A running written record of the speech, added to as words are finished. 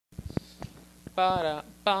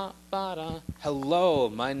Hello,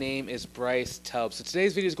 my name is Bryce Tubbs. So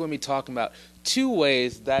today's video is going to be talking about 2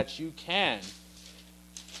 ways that you can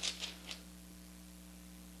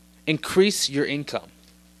increase your income.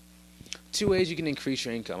 2 ways you can increase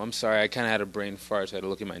your income. I'm sorry, I kind of had a brain fart, so I had to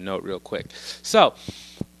look at my note real quick. So,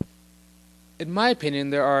 in my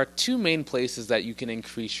opinion, there are 2 main places that you can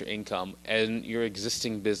increase your income in your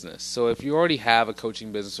existing business. So if you already have a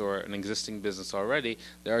coaching business or an existing business already,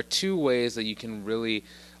 there are 2 ways that you can really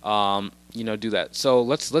do that. So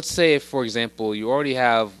let's say, if, for example, you already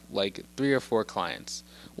have like 3 or 4 clients.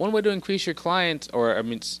 One way to increase your clients, one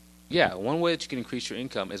way that you can increase your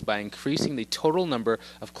income is by increasing the total number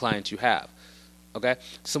of clients you have. Okay,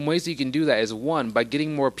 some ways that you can do that is, 1, by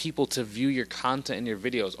getting more people to view your content in your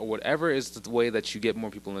videos, or whatever is the way that you get more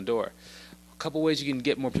people in the door. A couple ways you can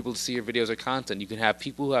get more people to see your videos or content. You can have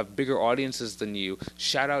people who have bigger audiences than you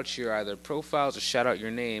shout out your either profiles or shout out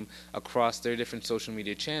your name across their different social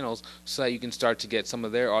media channels, so that you can start to get some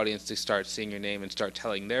of their audience to start seeing your name and start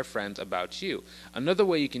telling their friends about you. Another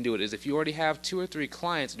way you can do it is, if you already have 2 or 3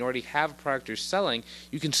 clients and you already have a product you're selling,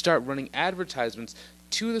 you can start running advertisements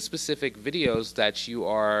to the specific videos that you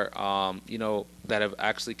are, that have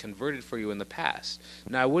actually converted for you in the past.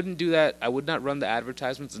 Now, I wouldn't do that. I would not run the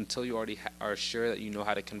advertisements until you already are sure that you know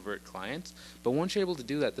how to convert clients. But once you're able to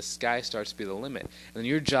do that, the sky starts to be the limit. And then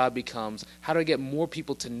your job becomes, how do I get more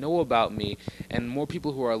people to know about me, and more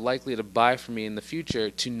people who are likely to buy from me in the future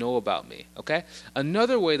to know about me, okay?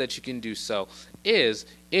 Another way that you can do so is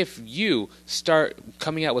if you start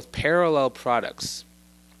coming out with parallel products.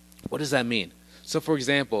 What does that mean? So, for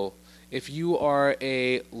example, if you are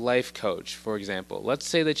a life coach, for example, let's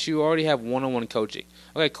say that you already have one-on-one coaching.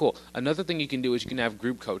 Okay, cool. Another thing you can do is you can have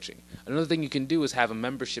group coaching. Another thing you can do is have a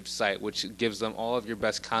membership site which gives them all of your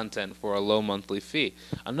best content for a low monthly fee.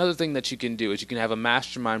 Another thing that you can do is you can have a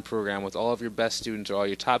mastermind program with all of your best students or all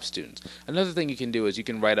your top students. Another thing you can do is you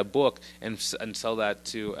can write a book and sell that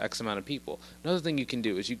to X amount of people. Another thing you can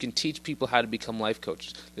do is you can teach people how to become life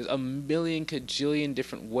coaches. There's a million kajillion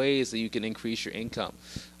different ways that you can increase your income.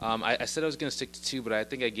 I said I was going to stick to 2, but I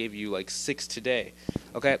think I gave you like 6 today.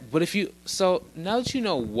 Okay, but so now that you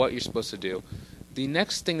know what you're supposed to do, the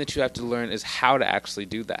next thing that you have to learn is how to actually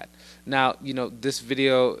do that. Now, this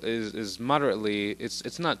video is moderately,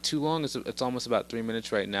 it's not too long, it's almost about 3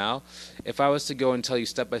 minutes right now. If I was to go and tell you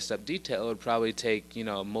step-by-step detail, it would probably take,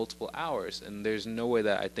 multiple hours, and there's no way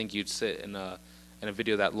that I think you'd sit in a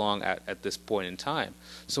video that long at this point in time.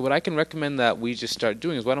 So what I can recommend that we just start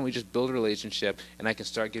doing is, why don't we just build a relationship, and I can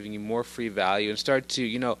start giving you more free value and start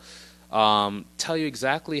to, tell you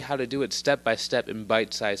exactly how to do it step by step in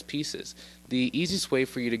bite-sized pieces. The easiest way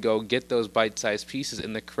for you to go get those bite-sized pieces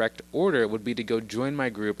in the correct order would be to go join my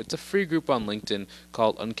group. It's a free group on LinkedIn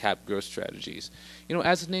called Uncapped Growth Strategies.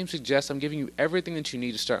 As the name suggests, I'm giving you everything that you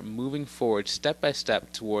need to start moving forward step by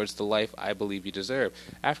step towards the life I believe you deserve.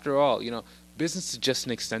 After all, business is just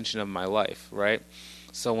an extension of my life, right?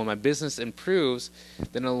 So when my business improves,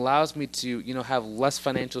 then it allows me to, have less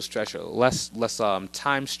financial stress, or less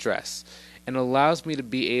time stress, and allows me to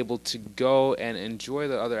be able to go and enjoy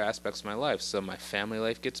the other aspects of my life. So my family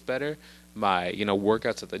life gets better, my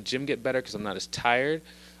workouts at the gym get better because I'm not as tired.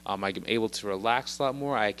 I'm able to relax a lot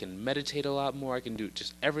more. I can meditate a lot more. I can do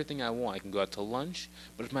just everything I want. I can go out to lunch.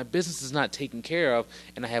 But if my business is not taken care of,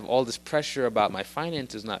 and I have all this pressure about my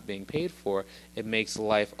finances not being paid for, it makes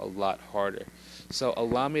life a lot harder. So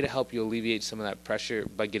allow me to help you alleviate some of that pressure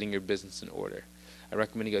by getting your business in order. I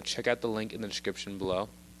recommend you go check out the link in the description below,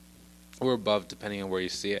 or above, depending on where you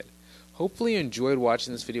see it. Hopefully you enjoyed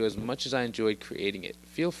watching this video as much as I enjoyed creating it.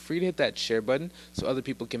 Feel free to hit that share button so other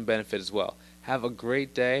people can benefit as well. Have a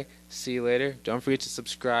great day. See you later. Don't forget to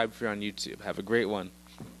subscribe if you're on YouTube. Have a great one.